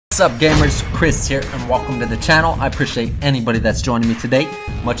up, gamers? Chris here, and welcome to the channel. I appreciate anybody that's joining me today.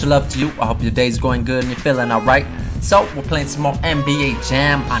 Much love to you. I hope your day's going good and you're feeling alright. So we're playing some more NBA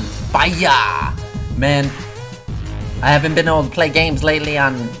Jam on fire. Man, I haven't been able to play games lately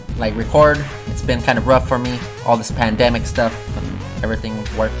on record. It's been kind of rough for me, all this pandemic stuff and everything,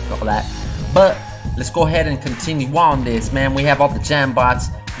 work, all that. But let's go ahead and continue on this, man. We have all the jam bots.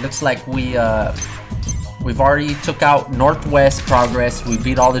 Looks like we've already took out Northwest Progress. We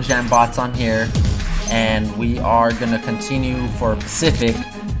beat all the jam bots on here, and we are gonna continue for Pacific.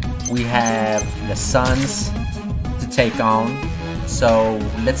 We have the Suns to take on, so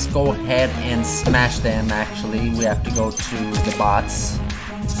let's go ahead and smash them. Actually, we have to go to the bots,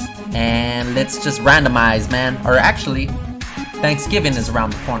 and let's just randomize, man. Or actually, Thanksgiving is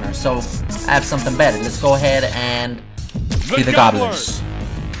around the corner, so I have something better. Let's go ahead and be the Gobblers.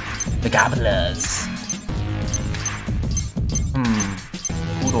 The Gobblers.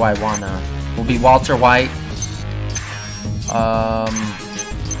 Who do I wanna? Will be Walter White.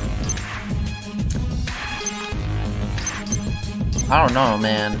 I don't know,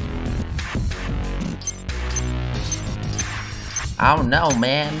 man. I don't know,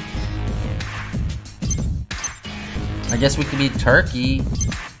 man. I guess we could be Turkey.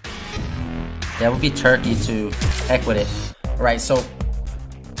 Yeah, we'll be Turkey to heck with it. Alright, so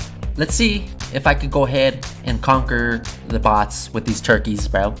let's see if I could go ahead and conquer the bots with these turkeys,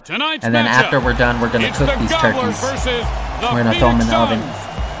 bro. And then after we're done, we're gonna cook these turkeys. We're gonna throw them in the oven.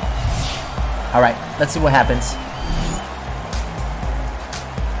 Alright, let's see what happens.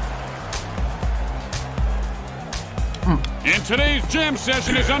 And today's jam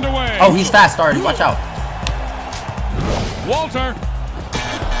session is underway. Oh, he's fast already. Watch out. Walter.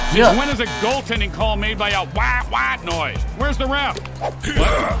 Yeah. When is a goaltending call made by a wah noise? Where's the ref?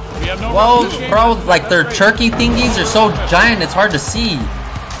 We have no Whoa, bro, like their turkey thingies are so giant it's hard to see.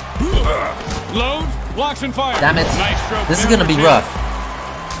 Loads, blocks and fire. Damn it. Nice stroke. This is gonna be rough.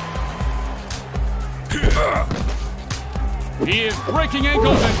 He is breaking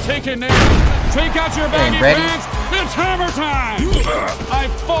ankles and taking names. Take out your baggy pants. It's hammer time.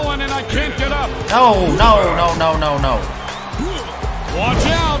 I've fallen and I can't get up. No. Watch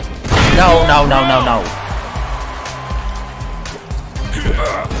out. No.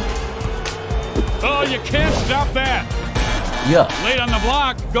 Oh, you can't stop that. Yeah. Late on the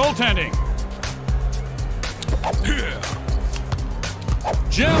block, goaltending.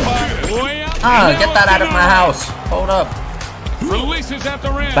 Jimba, way out. Get that out of my house. Hold up. Releases at the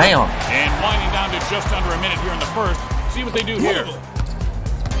rim. Bam. And winding down to just under a minute here in the first. See what they do here.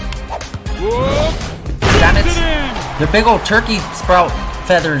 Whoop. Damn it. The big old turkey sprout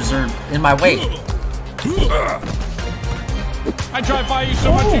feathers are in my way. I drive by you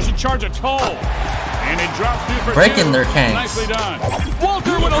so much you should charge a toll. And it drops through for breaking their canks. Nicely done.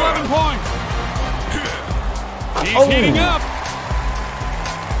 Walter with 11 points. He's heating up.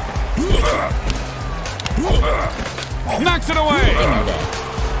 Knocks it away.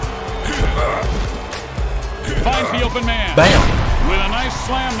 Finds the open man. Bam. With a nice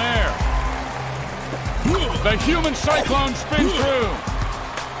slam there. The human cyclone spins through.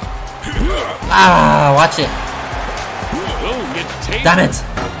 Watch it. Oh, gets taped. Damn it.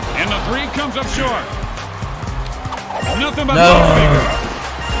 And the three comes up short. Nothing but I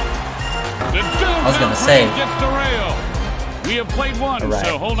was gonna say. Gets derailed. We have played one,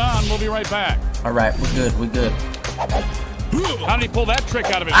 so hold on. We'll be right back. Alright, we're good. How did he pull that trick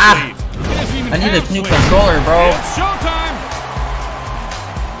out of his sleeve? I need a new controller, bro. It's showtime.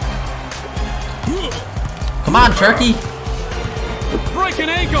 Come on, turkey. Breaking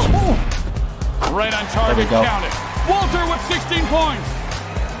ankle. Right on target. Count it. Walter with 16 points.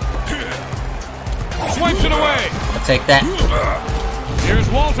 Swipes it away. I'll take that. Here's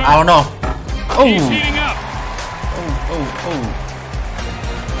Walter. I don't know. He's heating up.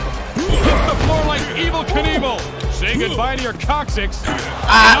 Hits the floor like Evel Knievel. Say goodbye to your coccyx.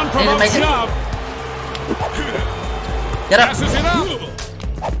 Didn't make it. Get up. Passes it up.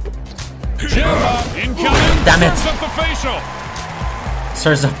 Jimba incoming. Damn it. Serves up the facial.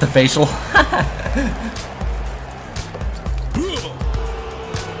 Stirs up the facial.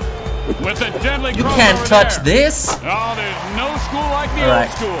 With a deadly You can't touch this. Oh, there's no school like the old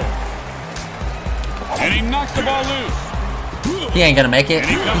school. And he knocks the ball loose. He ain't gonna make it.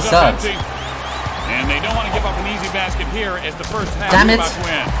 He sucks. And they don't want to give up an easy basket here as the first half Damn it. is about to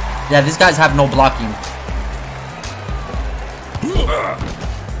win. Yeah, these guys have no blocking.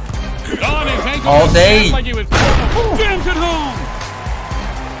 On his ankle All day. like he was jams it home.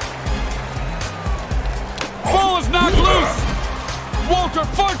 Ball is knocked loose. Walter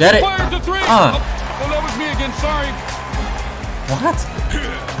fires the three. Oh, that was me again. Sorry. What?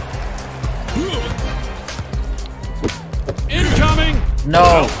 No.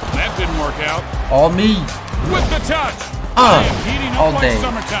 Well, that didn't work out. All me. With the touch. I am heating up all like day.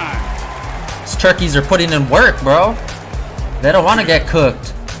 summertime. These turkeys are putting in work, bro. They don't want to get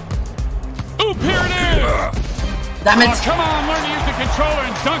cooked. Oop, here it is. Damn it. Oh, come on, learn to use the controller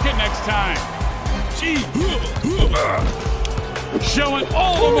and dunk it next time. Gee. Showing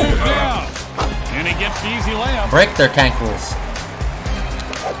all the moves now. And he gets the easy layup. Break their cankles.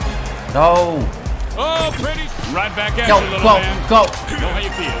 No. Oh, pretty. Right back at Go, you, little go, man. go. Know how you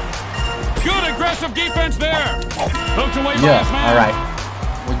feel. Good aggressive defense there. Poked away by Yeah, his man. all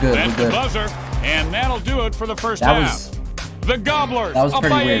right. We're good, That's we're the good. buzzer, and that'll do it for the first That half. was- The Gobblers that was up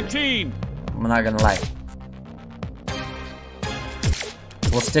pretty by weird. 18. I'm not gonna lie.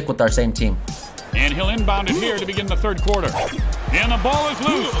 We'll stick with our same team. And he'll inbound it here to begin the third quarter. And the ball is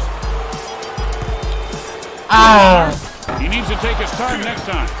loose. Ah! He needs to take his time next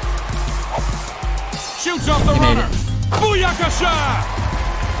time. Shoots off the He made runner. Booyaka shot!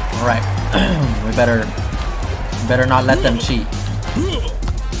 All right. we better not let them cheat.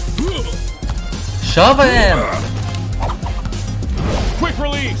 Shove him! Quick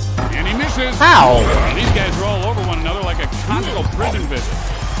release. And he misses. How? And these guys roll over one another like a conjugal prison visit.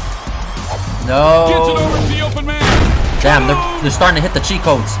 Gets it No. over to the open man. Damn, they're starting to hit the cheat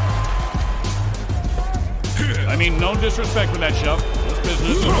codes. I mean, no disrespect with that shove. This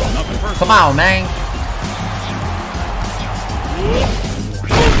business is nothing personal. Come on, man.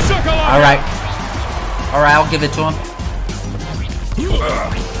 All right. All right, I'll give it to him.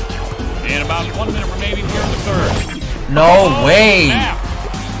 And about 1 minute remaining here in the third. No way. Now,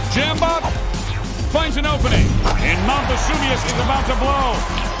 Jambot finds an opening. And Mount Vesuvius is about to blow.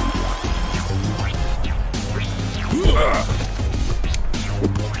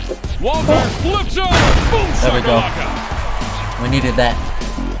 Walter flips up. Boom, There we go. shakalaka. We needed that.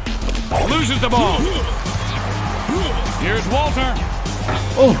 Loses the ball. Here's Walter.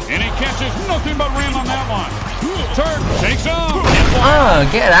 Oh, And he catches nothing but rim on that one. Turk takes off.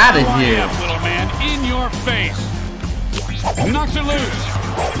 get out of here. Layup, little man, in your face. Knocks it loose.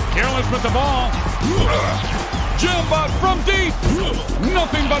 Careless with the ball. Jump out from deep.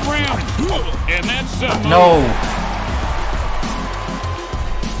 Nothing but rim. And that's No.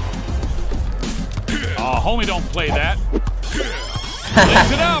 Oh, homie, don't play that.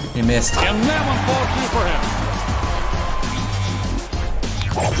 Lays it up. He missed. And that one falls through for him.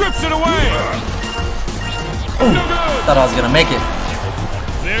 Trips it away. No good. Thought I was gonna make it.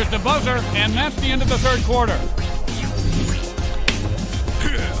 There's the buzzer, and that's the end of the third quarter.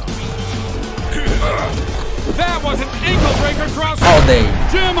 That was an ankle breaker cross. All day.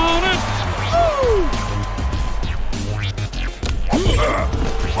 Jim on it.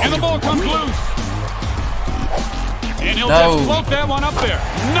 And the ball comes loose. And he'll just float that one up there.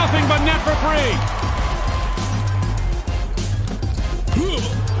 Nothing but net for three.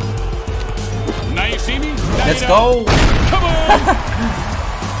 Now you see me? Now Let's you go. don't. Come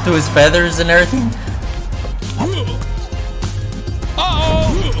on. To his feathers and everything.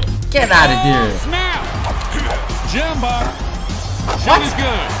 Uh-oh. Get out of here. Snap. Jumba. Shot is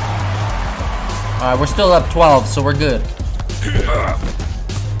good. All right, we're still up 12, so we're good.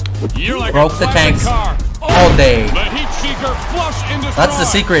 You're like Broke a the classic tanks car. all day. The heat seeker flush into That's the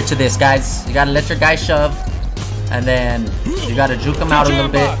secret to this, guys. You gotta let your guy shove, and then you gotta juke him out a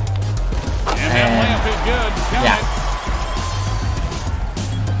little bit. And that layup is good. Count Yeah.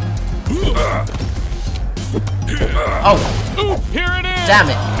 Oh, Oop, here it is. damn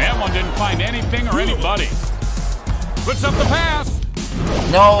it. That one didn't find anything or anybody. Puts up the pass.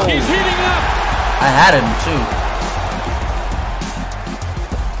 No. He's heating up. I had him too.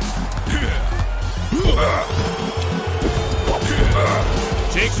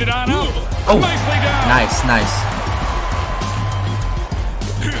 Takes it on up. Oh, Nicely done. nice, nice.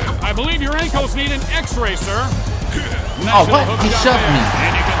 I believe your ankles need an X-ray, sir. Nice Oh, what? little hook He shot shoved there. me.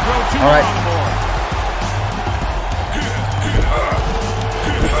 And you can throw two All more right. on the board.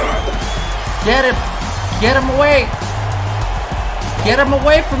 Get him. Get him away. Get him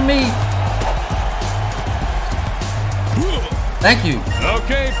away from me. Thank you.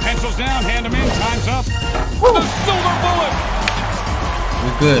 Okay, pencils down, hand them in, time's up. Woo. The silver bullet.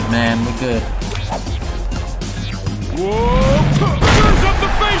 We're good, man. We're good. Whoa, serves up the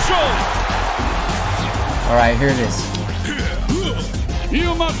facial. All right, here it is.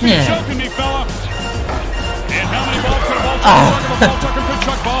 You must be Yeah. joking me, fella. And how many balls could a ball Oh. chucker, a ball chucker could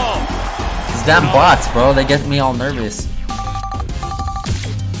chuck ball? These damn bots, bro. They get me all nervous.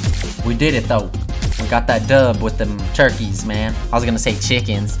 We did it, though. We got that dub with them turkeys, man. I was gonna say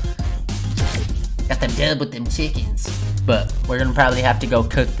chickens. Got that dub with them chickens. But we're gonna probably have to go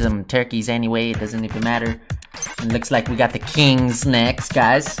cook them turkeys anyway. It doesn't even matter. It looks like we got the Kings next,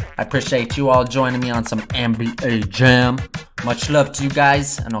 guys. I appreciate you all joining me on some NBA Jam. Much love to you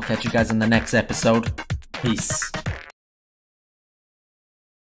guys, and I'll catch you guys in the next episode. Peace.